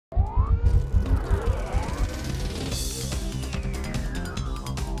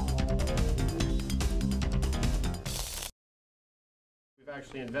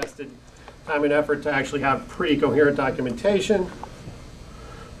actually invested time and effort to actually have pretty coherent documentation.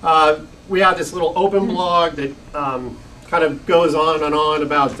 We have this little open blog that kind of goes on and on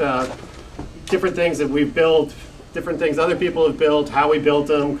about different things that we've built, different things other people have built, how we built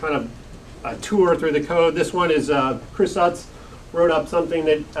them, kind of a tour through the code. This one is Chris Utz wrote up something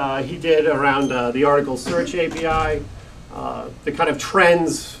that he did around the article search API, the kind of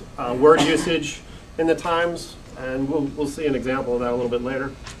trends, word usage in the Times, and we'll see an example of that a little bit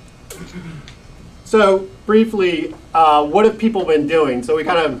later. So briefly, what have people been doing? So we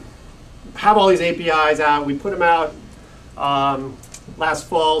kind of have all these APIs out. We put them out last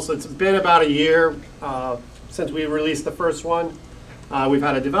fall, so it's been about a year since we released the first one. We've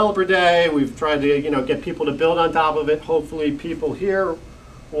had a developer day. We've tried to get people to build on top of it. Hopefully people here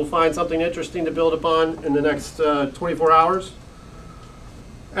will find something interesting to build upon in the next 24 hours.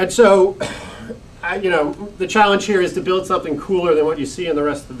 And so the challenge here is to build something cooler than what you see in the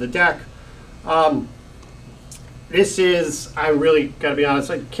rest of the deck. This is, I really got to be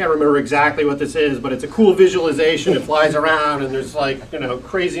honest, I can't remember exactly what this is, but it's a cool visualization. It flies around and there's like,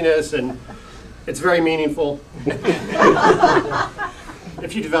 craziness, and it's very meaningful.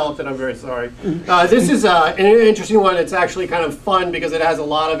 If you developed it, I'm very sorry. This is an interesting one. It's actually kind of fun because it has a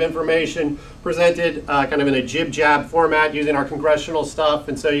lot of information presented kind of in a jib-jab format using our congressional stuff.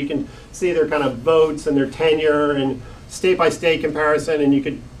 And so you can see their kind of votes and their tenure and state-by-state comparison. And you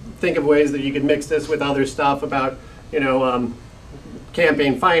could think of ways that you could mix this with other stuff about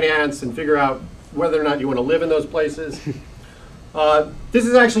campaign finance and figure out whether or not you want to live in those places. This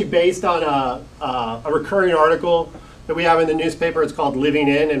is actually based on a recurring article that we have in the newspaper. It's called Living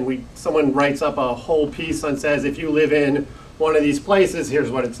In, and someone writes up a whole piece and says, if you live in one of these places,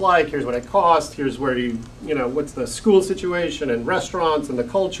 here's what it's like, here's what it costs, here's where what's the school situation and restaurants and the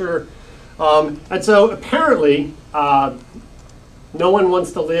culture. And so apparently, no one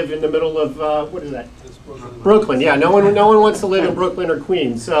wants to live in the middle of, what is that? Brooklyn, yeah, no one wants to live in Brooklyn or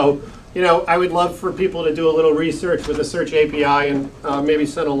Queens. So, I would love for people to do a little research with the search API and maybe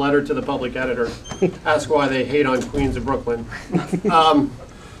send a letter to the public editor, ask why they hate on Queens and Brooklyn.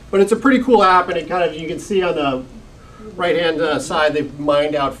 But it's a pretty cool app, and it kind of, you can see on the right-hand side, they've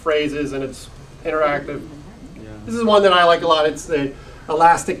mined out phrases, and it's interactive. Yeah. This is one that I like a lot. It's the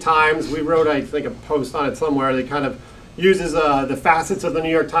Elastic Times. We wrote, I think, a post on it somewhere that kind of uses the facets of the New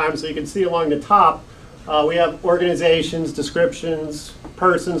York Times. So you can see along the top, we have organizations, descriptions,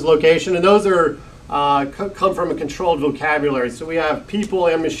 persons, location, and those are come from a controlled vocabulary. So we have people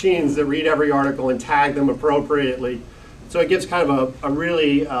and machines that read every article and tag them appropriately. So it gives kind of a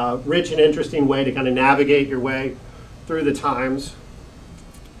really rich and interesting way to kind of navigate your way through the Times.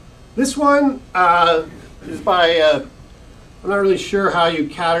 This one is by, I'm not really sure how you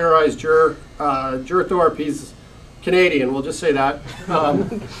categorize Thorpe. He's Canadian, we'll just say that.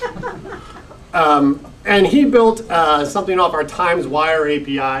 And he built something off our Times Wire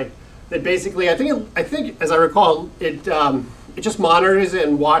API that basically, I think, as I recall, it just monitors it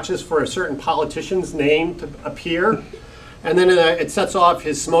and watches for a certain politician's name to appear, and then it sets off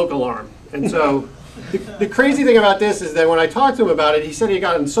his smoke alarm. And so the crazy thing about this is that when I talked to him about it, he said he had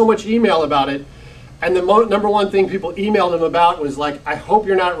gotten so much email about it, and the number one thing people emailed him about was like, I hope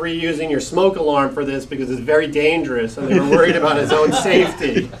you're not reusing your smoke alarm for this because it's very dangerous, and they were worried about his own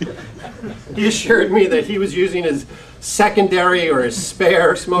safety. He assured me that he was using his secondary or his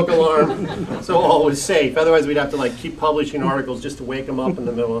spare smoke alarm, so all was safe. Otherwise, we'd have to keep publishing articles just to wake him up in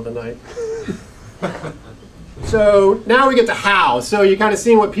the middle of the night. So now we get to how. So you're kind of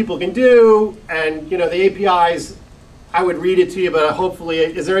seeing what people can do, and the APIs. I would read it to you, but hopefully,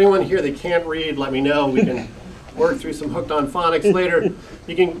 is there anyone here that can't read? Let me know. We can work through some hooked on phonics later.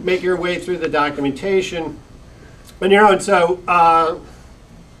 You can make your way through the documentation on your own. So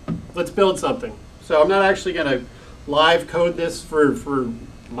let's build something. So I'm not actually going to live code this for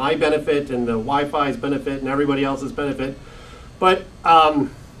my benefit and the Wi-Fi's benefit and everybody else's benefit. But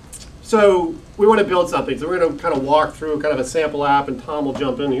so we want to build something. So we're going to kind of walk through kind of a sample app, and Tom will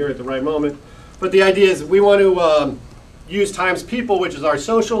jump in here at the right moment. But the idea is we want to use Times People, which is our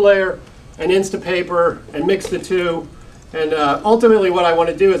social layer, and Instapaper, and mix the two. And ultimately what I want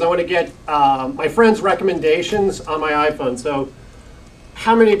to do is I want to get my friends' recommendations on my iPhone. So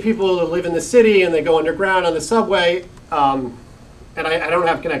how many people live in the city and they go underground on the subway, and I don't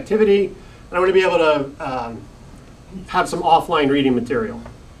have connectivity, and I want to be able to have some offline reading material.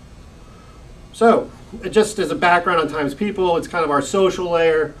 So just as a background on Times People, it's kind of our social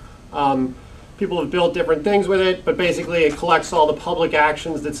layer. People have built different things with it, but basically it collects all the public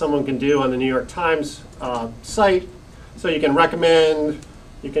actions that someone can do on the New York Times site. So you can recommend,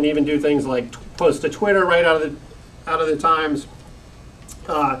 you can even do things like post to Twitter right out of the Times.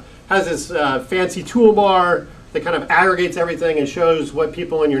 Has this fancy toolbar that kind of aggregates everything and shows what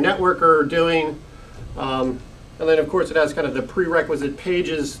people in your network are doing. And then, of course, it has kind of the prerequisite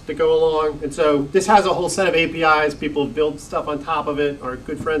pages that go along. And so this has a whole set of APIs. People have built stuff on top of it. Our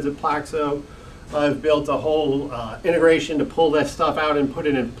good friends at Plaxo have built a whole integration to pull that stuff out and put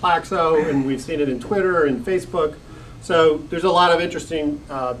it in Plaxo. And we've seen it in Twitter and Facebook. So there's a lot of interesting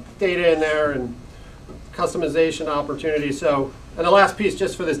data in there and customization opportunities. So, and the last piece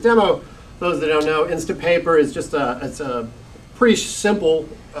just for this demo, those that don't know, Instapaper is just it's a pretty simple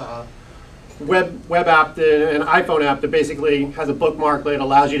web app, an iPhone app that basically has a bookmark that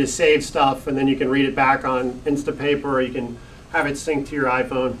allows you to save stuff, and then you can read it back on Instapaper, or you can have it synced to your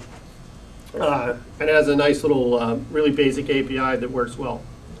iPhone. And it has a nice little, really basic API that works well.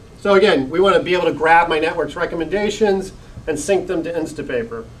 So again, we want to be able to grab my network's recommendations and sync them to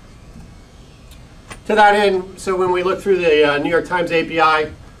Instapaper. To that end, so when we look through the New York Times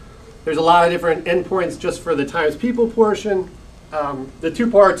API, there's a lot of different endpoints just for the Times people portion. The two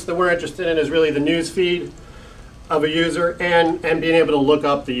parts that we're interested in is really the news feed of a user and being able to look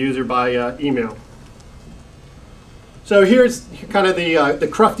up the user by email. So here's kind of the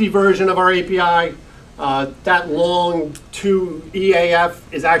crufty version of our API. That long 2 EAF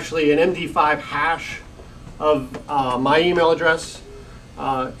is actually an MD5 hash of my email address.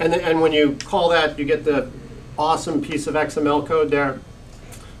 And when you call that, you get the awesome piece of XML code there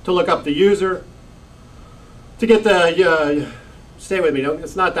to look up the user. To get the, stay with me,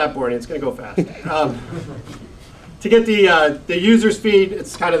 it's not that boring, it's going to go fast. To get the user's feed,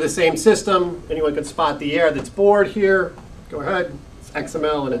 it's kind of the same system. Anyone can spot the air that's bored here. Go ahead. It's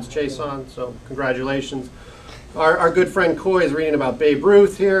XML and it's JSON, so congratulations. Our good friend Coy is reading about Babe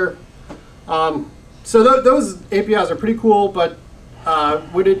Ruth here. So those APIs are pretty cool, but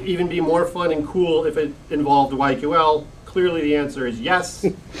would it even be more fun and cool if it involved YQL? Clearly the answer is yes.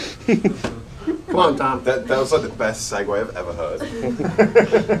 Come on, Tom. That was like the best segue I've ever heard.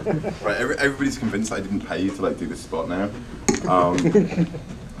 Right, everybody's convinced I didn't pay you to like do this spot now.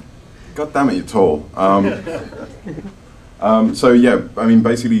 God damn it, you're tall. So yeah, I mean,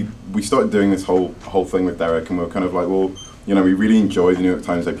 basically, we started doing this whole thing with Derek, and we were kind of like, well, you know, we really enjoy the New York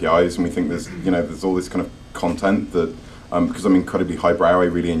Times APIs, and we think there's, you know, there's all this kind of content that, because I'm incredibly highbrow, I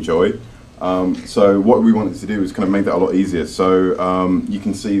really enjoy. So what we wanted to do was kind of make that a lot easier. So you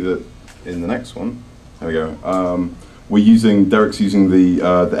can see that in the next one, there we go. Derek's using the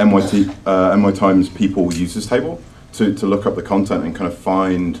NY Times people users table to look up the content and kind of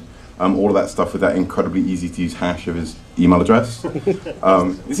find all of that stuff with that incredibly easy to use hash of his email address.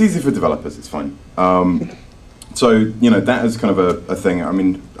 It's easy for developers, it's fine. So, you know, that is kind of a thing. I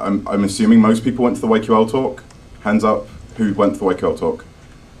mean, I'm assuming most people went to the YQL talk. Hands up, who went to the YQL talk?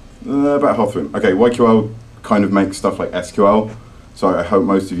 About half of them. Okay, YQL kind of makes stuff like SQL. So I hope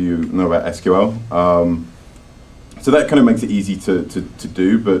most of you know about SQL. So that kind of makes it easy to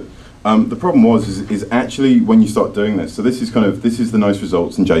do, but the problem is actually when you start doing this. So this is the nice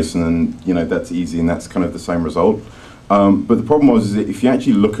results in JSON, and you know that's easy, and that's kind of the same result. But the problem is that if you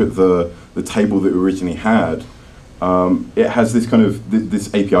actually look at the table that we originally had, it has this kind of this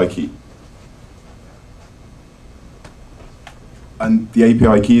API key. And the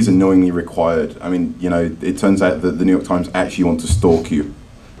API key is annoyingly required. I mean, you know, it turns out that the New York Times actually want to stalk you.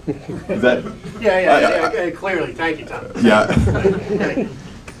 Is that? Yeah, clearly. Thank you, Tom. Yeah.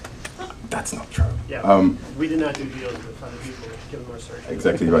 That's not true. Yeah, we did not do deals with other people. Give them more search.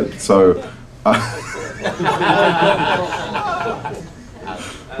 Exactly right. So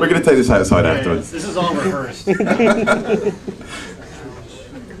we're going to take this outside afterwards. This is all rehearsed.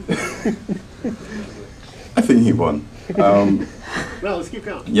 I think he won. Well, let's keep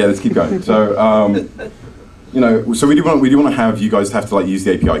going. Yeah, let's keep going. So, you know, so we do want to have you guys have to like use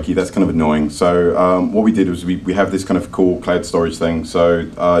the API key. That's kind of annoying. So what we did was we have this kind of cool cloud storage thing. So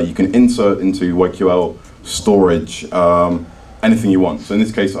you can insert into YQL storage anything you want. So in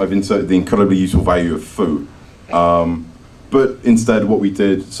this case, I've inserted the incredibly useful value of foo. But instead, what we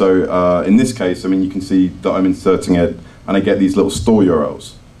did, so in this case, I mean, you can see that I'm inserting it, and I get these little store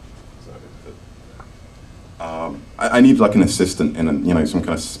URLs. I need like an assistant in, you know, some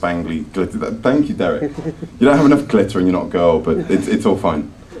kind of spangly glitter. Thank you, Derek. You don't have enough glitter and you're not a girl, but it's all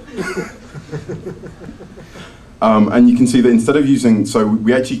fine. And you can see that instead of using, so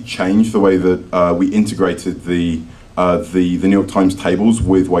we actually changed the way that we integrated the New York Times tables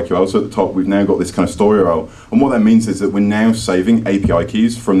with YQL. So at the top, we've now got this kind of store URL. And what that means is that we're now saving API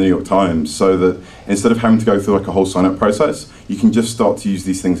keys from the New York Times, so that instead of having to go through like a whole sign-up process, you can just start to use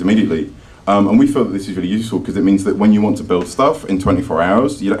these things immediately. And we feel that this is really useful because it means that when you want to build stuff in 24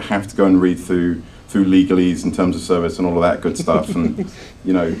 hours, you don't have to go and read through through legalese and terms of service and all of that good stuff. And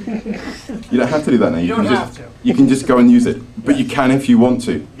you know, you don't have to do that now. You don't have to. You can just go and use it, but you can if you want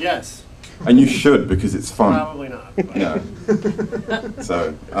to. Yes. And you should, because it's fun. Probably not. But. Yeah.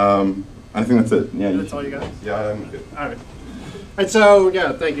 So I think that's it. Yeah. That's all you got? Yeah, I'm good. All right. And so,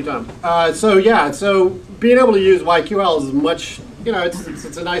 yeah, thank you, Tom. So being able to use YQL is much, you know,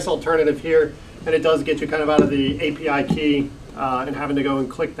 it's a nice alternative here, and it does get you kind of out of the API key and having to go and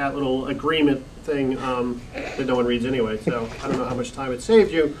click that little agreement thing that no one reads anyway. So I don't know how much time it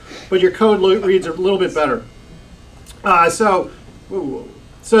saved you, but your code reads a little bit better. So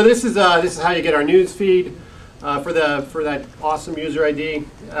this is how you get our news feed for that awesome user ID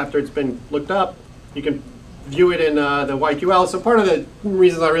after it's been looked up. You can view it in the YQL. So part of the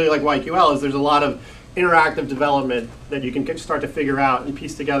reasons I really like YQL is there's a lot of interactive development that you can start to figure out and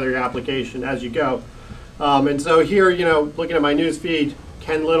piece together your application as you go. And so here, you know, looking at my news feed,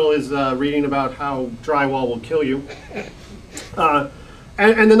 Ken Little is reading about how drywall will kill you.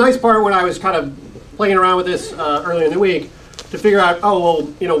 And the nice part when I was kind of playing around with this earlier in the week to figure out, oh,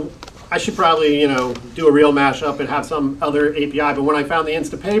 well, you know, I should probably, you know, do a real mashup and have some other API. But when I found the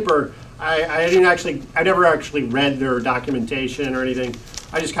Instapaper, I never actually read their documentation or anything.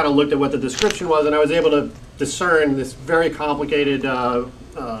 I just kind of looked at what the description was, and I was able to discern this very complicated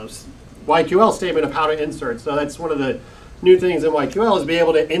YQL statement of how to insert. So that's one of the new things in YQL is be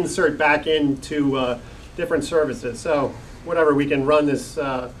able to insert back into different services. So whatever, we can run this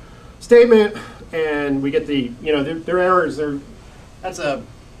statement, and we get the, you know, their errors. That's a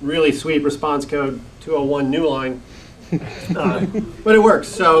really sweet response code 201 new line. But it works,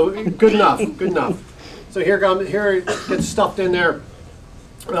 so good enough, good enough. So here it gets stuffed in there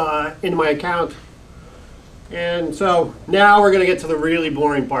in my account. And so now we're going to get to the really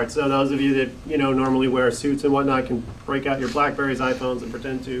boring part. So those of you that, you know, normally wear suits and whatnot can break out your Blackberries, iPhones, and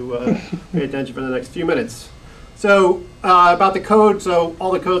pretend to pay attention for the next few minutes. So about the code, so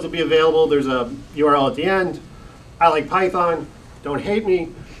all the codes will be available. There's a URL at the end. I like Python, don't hate me.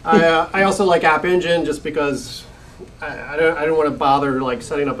 I also like App Engine just because I don't want to bother like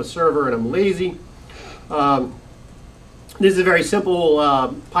setting up a server, and I'm lazy. This is a very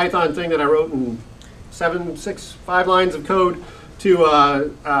simple Python thing that I wrote in 5 lines of code to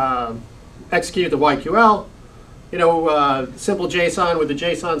execute the YQL. You know, simple JSON with the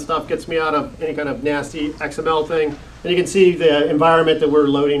JSON stuff gets me out of any kind of nasty XML thing. And you can see the environment that we're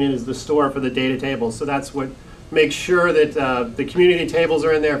loading in is the store for the data tables. So that's what makes sure that the community tables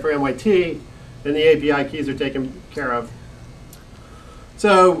are in there for NYT, and the API keys are taken care of.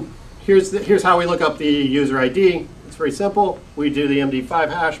 So here's how we look up the user ID. It's very simple. We do the MD5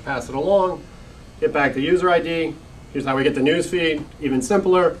 hash, pass it along, get back the user ID. Here's how we get the news feed, even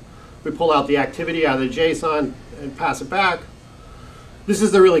simpler. We pull out the activity out of the JSON and pass it back. This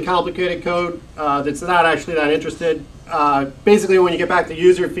is the really complicated code that's not actually that interested. Basically, when you get back the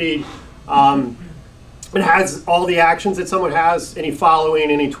user feed, it has all the actions that someone has, any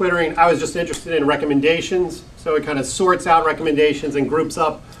following, any twittering. I was just interested in recommendations. So it kind of sorts out recommendations and groups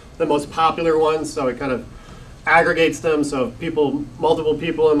up the most popular ones. So it kind of aggregates them. So if multiple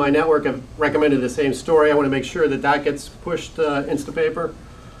people in my network have recommended the same story, I want to make sure that that gets pushed Instapaper.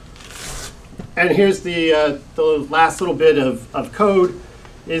 And here's the last little bit of code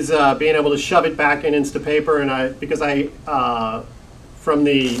is being able to shove it back in Instapaper. And because I from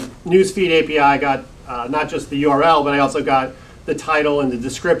the newsfeed API, I got not just the URL, but I also got the title and the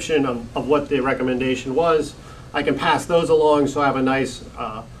description of what the recommendation was. I can pass those along, so I have a nice,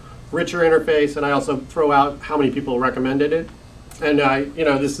 richer interface, and I also throw out how many people recommended it. And you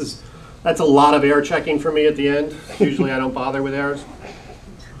know, that's a lot of error checking for me at the end. Usually, I don't bother with errors.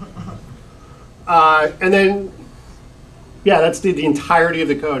 And then, yeah, that's the entirety of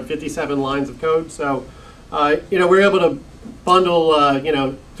the code, 57 lines of code. So, you know, we're able to bundle, you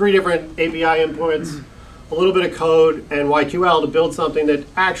know, 3 different API inputs, a little bit of code, and YQL to build something that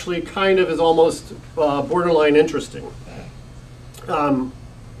actually kind of is almost borderline interesting.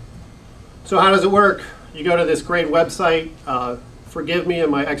 So how does it work? You go to this great website. Forgive me and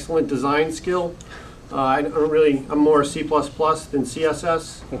my excellent design skill. I'm more C++ than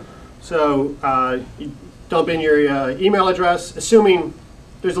CSS. So you dump in your email address, assuming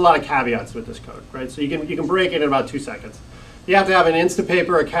there's a lot of caveats with this code, right? So you can break it in about 2 seconds. You have to have an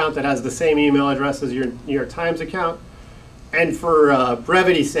Instapaper account that has the same email address as your New York Times account. And for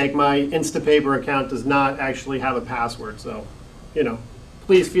brevity's sake, my Instapaper account does not actually have a password. So, you know,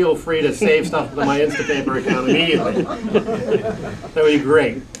 please feel free to save stuff to my Instapaper account immediately. That would be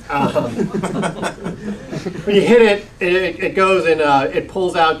great. When you hit it, it goes and it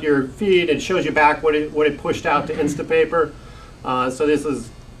pulls out your feed. It shows you back what it pushed out to Instapaper. So this is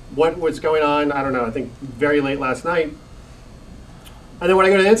what was going on, I don't know, I think very late last night. And then when I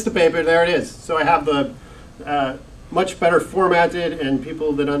go to Instapaper, there it is. So I have the much better formatted and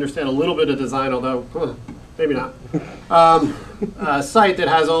people that understand a little bit of design, although maybe not, site that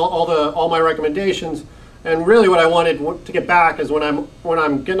has all my recommendations. And really what I wanted to get back is when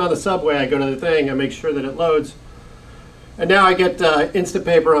I'm getting on the subway, I go to the thing, I make sure that it loads. And now I get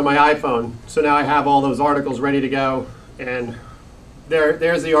Instapaper on my iPhone. So now I have all those articles ready to go. And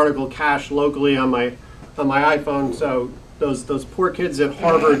there's the article cached locally on my iPhone. So those poor kids at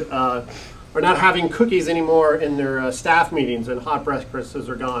Harvard are not having cookies anymore in their staff meetings, and hot breakfasts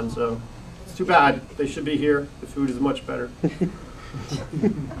are gone. So it's too bad. They should be here. The food is much better.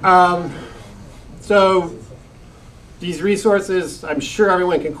 So these resources, I'm sure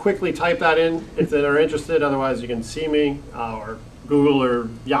everyone can quickly type that in if they are interested. Otherwise, you can see me or Google or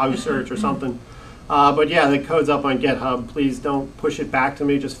Yahoo search or something. But yeah, the code's up on GitHub. Please don't push it back to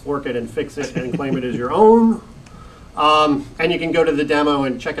me. Just fork it and fix it and claim it as your own. And you can go to the demo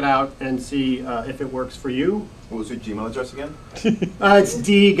and check it out and see if it works for you. What was your Gmail address again? It's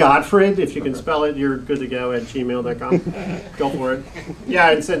D Gottfrid. If you can spell it, you're good to go at gmail.com. Go for it.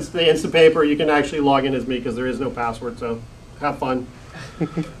 Yeah, and since the Instapaper, you can actually log in as me because there is no password, so have fun.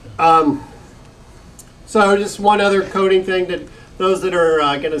 So just one other coding thing, that those that are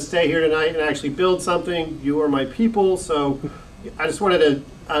going to stay here tonight and actually build something, you are my people. So I just wanted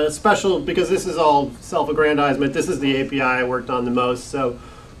a special, because this is all self-aggrandizement, this is the API I worked on the most. So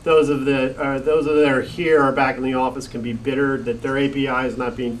those that are here or back in the office can be bitter that their API is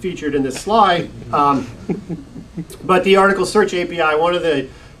not being featured in this slide. But the article search API, one of the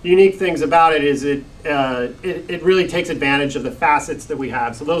unique things about it is it really takes advantage of the facets that we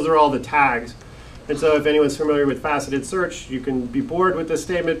have. So those are all the tags. And so if anyone's familiar with faceted search, you can be bored with this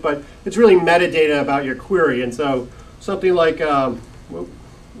statement, but it's really metadata about your query. And so something like,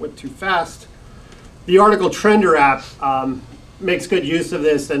 went too fast. The article Trender app makes good use of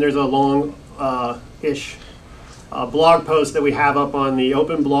this, and there's a long-ish blog post that we have up on the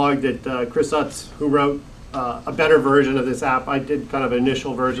Open blog that Chris Utz, who wrote a better version of this app. I did kind of an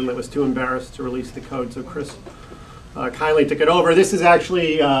initial version that was too embarrassed to release the code, so Chris kindly took it over. This is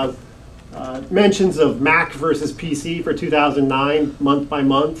actually mentions of Mac versus PC for 2009, month by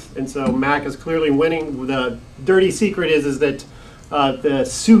month, and so Mac is clearly winning. The dirty secret is that the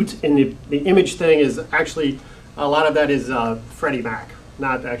suit in the image thing is actually, a lot of that is Freddie Mac,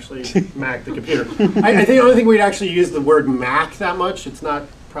 not actually Mac the computer. I don't think we'd actually use the word Mac that much. It's not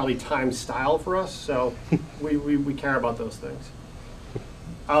probably Times style for us, so we care about those things.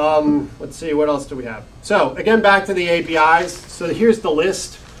 Let's see, what else do we have? So again, back to the APIs. So here's the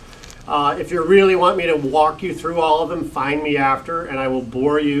list. If you really want me to walk you through all of them, find me after, and I will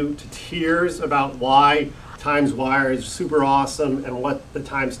bore you to tears about why Times Wire is super awesome and what the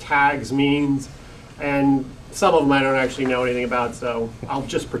Times tags means. And some of them I don't actually know anything about, so I'll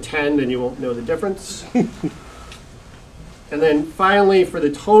just pretend and you won't know the difference. And then finally, for the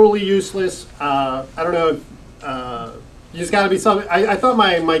totally useless, I don't know if you just got to be something. I thought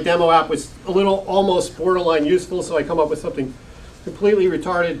my demo app was a little almost borderline useful, so I come up with something completely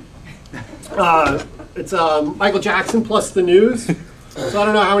retarded. It's Michael Jackson plus the news. So I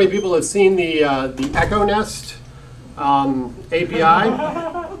don't know how many people have seen the Echo Nest API.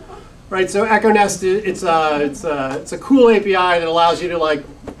 Right, so Echo Nest, it's a cool API that allows you to like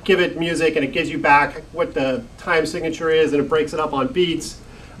give it music and it gives you back what the time signature is and it breaks it up on beats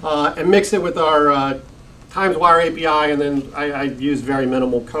and mix it with our Times Wire API, and then I use very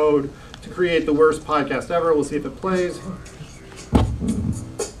minimal code to create the worst podcast ever. We'll see if it plays.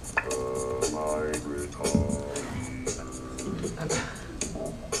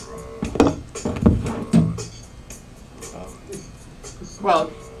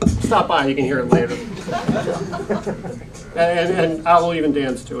 Well, stop by, you can hear it later. and I will even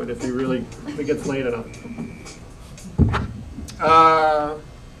dance to it if it gets late enough.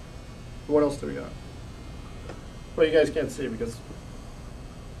 What else do we got? Well, you guys can't see because,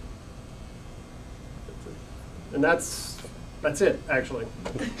 and that's it actually.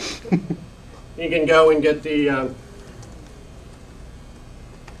 You can go and get the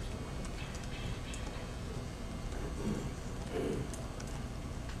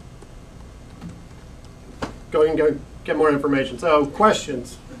go and go get more information. So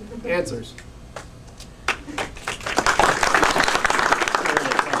questions, answers.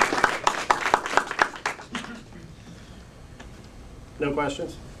 No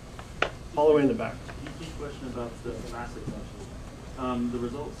questions? All the way in the back. Key question about the facet question. The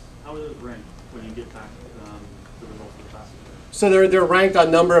results, how are they ranked when you get back the results of the facet? So they're ranked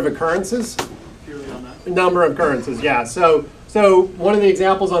on number of occurrences? Purely on that? Number of occurrences, yeah. So So one of the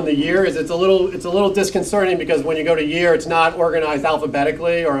examples on the year is it's a little disconcerting because when you go to year, it's not organized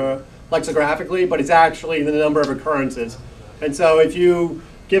alphabetically or lexicographically, but it's actually the number of occurrences. And so if you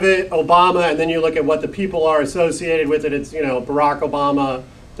give it Obama and then you look at what the people are associated with it, it's Barack Obama,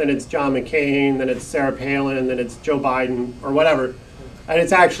 then it's John McCain, then it's Sarah Palin, then it's Joe Biden or whatever. And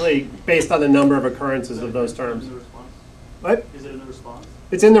it's actually based on the number of occurrences of those terms. What? Is it in the response?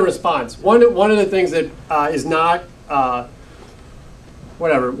 It's in the response. One of the things that is not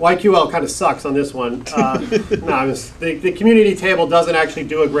whatever, YQL kind of sucks on this one. The community table doesn't actually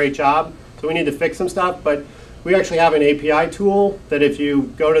do a great job, so we need to fix some stuff. But we actually have an API tool that if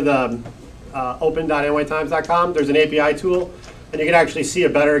you go to the open.nytimes.com, there's an API tool, and you can actually see a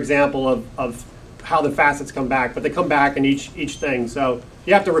better example of how the facets come back. But they come back in each thing. So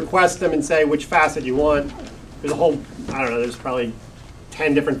you have to request them and say which facet you want. There's a whole, I don't know, there's probably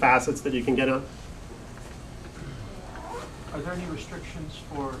 10 different facets that you can get on. Are there any restrictions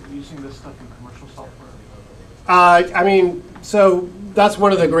for using this stuff in commercial software? I mean, so that's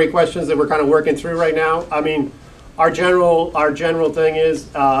one of the great questions that we're kind of working through right now. I mean, our general thing is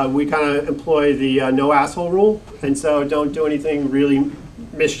we kind of employ the no asshole rule, and so don't do anything really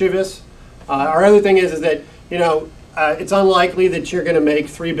mischievous. Our other thing is that it's unlikely that you're going to make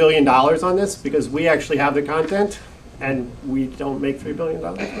 $3 billion on this because we actually have the content. And we don't make $3 billion.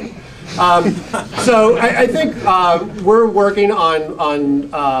 So I think we're working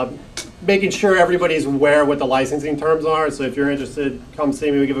on making sure everybody's aware what the licensing terms are. So if you're interested, come see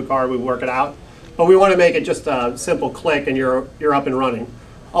me. We give a card. We work it out. But we want to make it just a simple click, and you're up and running.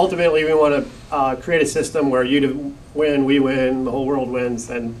 Ultimately, we want to create a system where you win, we win, the whole world wins,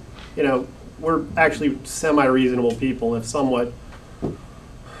 and we're actually semi-reasonable people, if somewhat.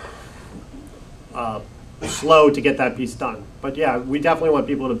 Slow to get that piece done. But yeah, we definitely want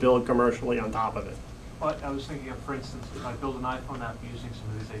people to build commercially on top of it. But I was thinking of, for instance, if I build an iPhone app using some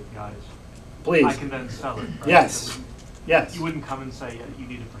of these APIs, please. I can then sell it, right? Yes. Yes. You wouldn't come and say, yeah, you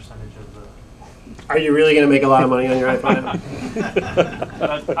need a percentage of the... Are you really going to make a lot of money on your iPhone app?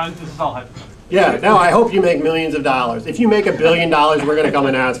 This is all hypothetical. Yeah, no, I hope you make millions of dollars. If you make $1 billion, we're going to come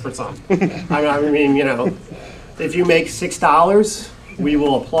and ask for some. I mean, if you make $6, we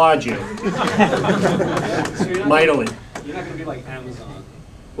will applaud you. So mightily. You're not going to be like Amazon.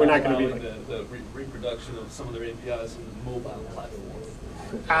 We're not going to be like the reproduction of some of their APIs in the mobile platform.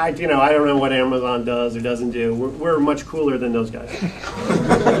 I don't know what Amazon does or doesn't do. We're much cooler than those guys.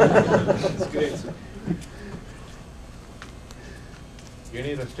 That's a good answer.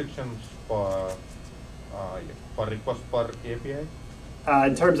 Any restrictions for request per API?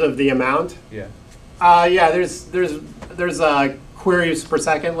 In terms of the amount? Yeah. Yeah, there's a queries per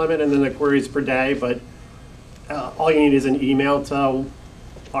second limit and then the queries per day, but all you need is an email to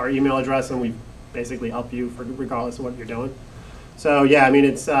our email address, and we basically up you regardless of what you're doing. So yeah, I mean,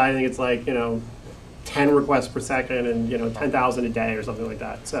 I think it's like 10 requests per second and 10,000 a day or something like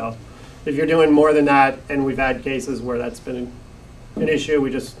that. So if you're doing more than that, and we've had cases where that's been an issue,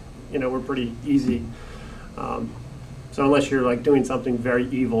 we just we're pretty easy. So unless you're like doing something very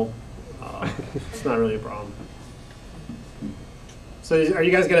evil, it's not really a problem. So are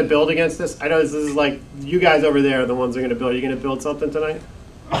you guys going to build against this? I know this is like you guys over there are the ones who are going to build. Are you going to build something tonight?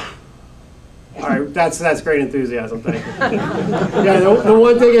 All right, that's great enthusiasm. Thank you. Yeah, the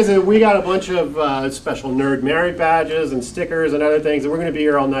one thing is that we got a bunch of special nerd merit badges and stickers and other things, and we're going to be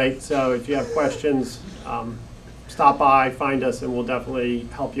here all night. So if you have questions, stop by, find us, and we'll definitely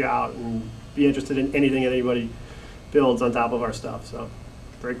help you out and be interested in anything that anybody builds on top of our stuff. So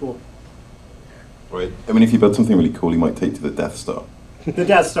very cool. Right. I mean, if you build something really cool, you might take to the Death Star. The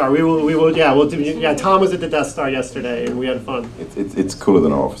Death Star. We will. Yeah, we'll do. Yeah, Tom was at the Death Star yesterday, and we had fun. It's cooler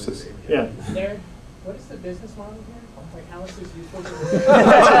than our offices. Yeah. What is the business model here? Like, how is this useful?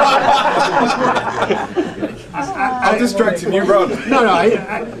 I'll distract you. You run. No,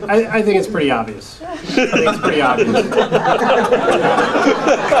 I think it's pretty obvious. I think it's pretty obvious.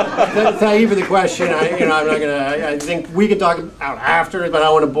 Thank you for the question. I'm not gonna. I think we could talk out after, but I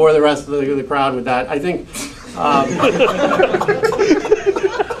don't want to bore the rest of the crowd with that. I think. I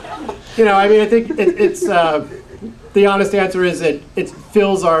mean, I think it's. The honest answer is that it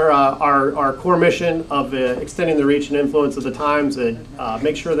fills our core mission of extending the reach and influence of the Times, and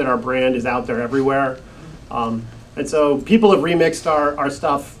make sure that our brand is out there everywhere. And so people have remixed our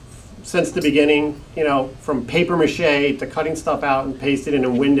stuff since the beginning, from paper mache to cutting stuff out and pasting it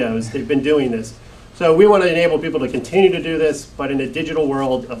in Windows. They've been doing this. So we want to enable people to continue to do this, but in a digital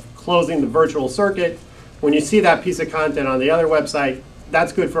world of closing the virtual circuit. When you see that piece of content on the other website,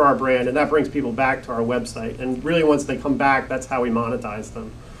 that's good for our brand, and that brings people back to our website. And really, once they come back, that's how we monetize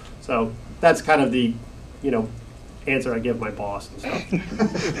them. So that's kind of the, answer I give my boss and stuff.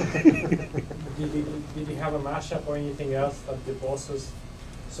 Did you have a mashup or anything else that the bosses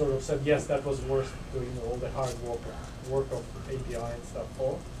sort of said, yes, that was worth doing all the hard work of API and stuff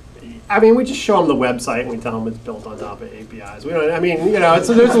for? I mean, we just show them the website and we tell them it's built on top of APIs. We don't. I mean, you know,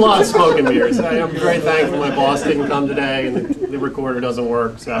 there's a lot of smoke and mirrors. I'm very thankful my boss didn't come today and the recorder doesn't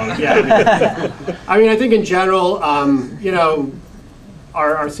work. So yeah. I mean, I think in general, you know,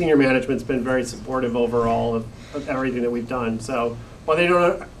 our senior management's been very supportive overall of everything that we've done. So while they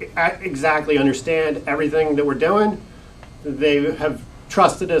don't exactly understand everything that we're doing, they have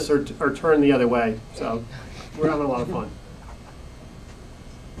trusted us or turned the other way. So we're having a lot of fun.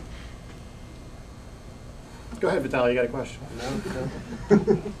 Go ahead, Vitaly, you got a question? No.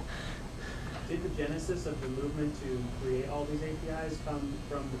 Did the genesis of the movement to create all these APIs come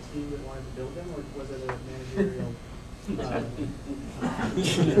from the team that wanted to build them, or was it a managerial?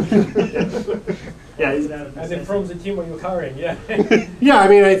 Yeah, and then from the team are you hiring? Yeah. Yeah, I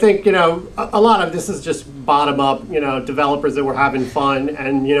mean, I think, you know, a lot of this is just bottom up, you know, developers that were having fun,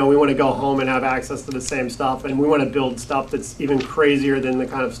 and, you know, we want to go home and have access to the same stuff, and we want to build stuff that's even crazier than the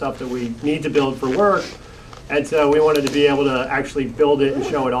kind of stuff that we need to build for work. And so we wanted to be able to actually build it and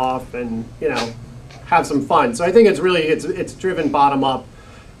show it off and, you know, have some fun. So I think it's really, it's driven bottom up.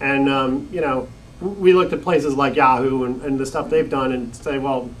 And, you know, we looked at places like Yahoo and the stuff they've done and say,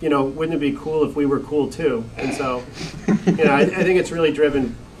 well, you know, wouldn't it be cool if we were cool too? And so, you know, I think it's really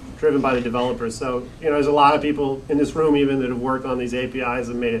driven by the developers. So, you know, there's a lot of people in this room even that have worked on these APIs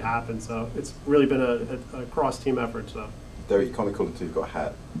and made it happen. So it's really been a cross-team effort. So. Derek, you can't be cool until you've got a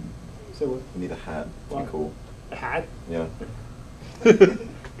hat. So what? You need a hat to be cool. A hat? Yeah.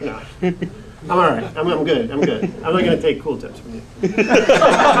 No. I'm all right. I'm good. I'm good. I'm not going to take cool tips from you.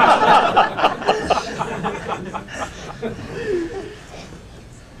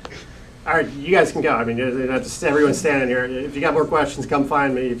 All right, you guys can go. I mean, not just everyone's standing here. If you got more questions, come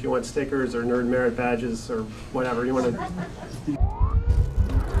find me. If you want stickers or nerd merit badges or whatever you want to.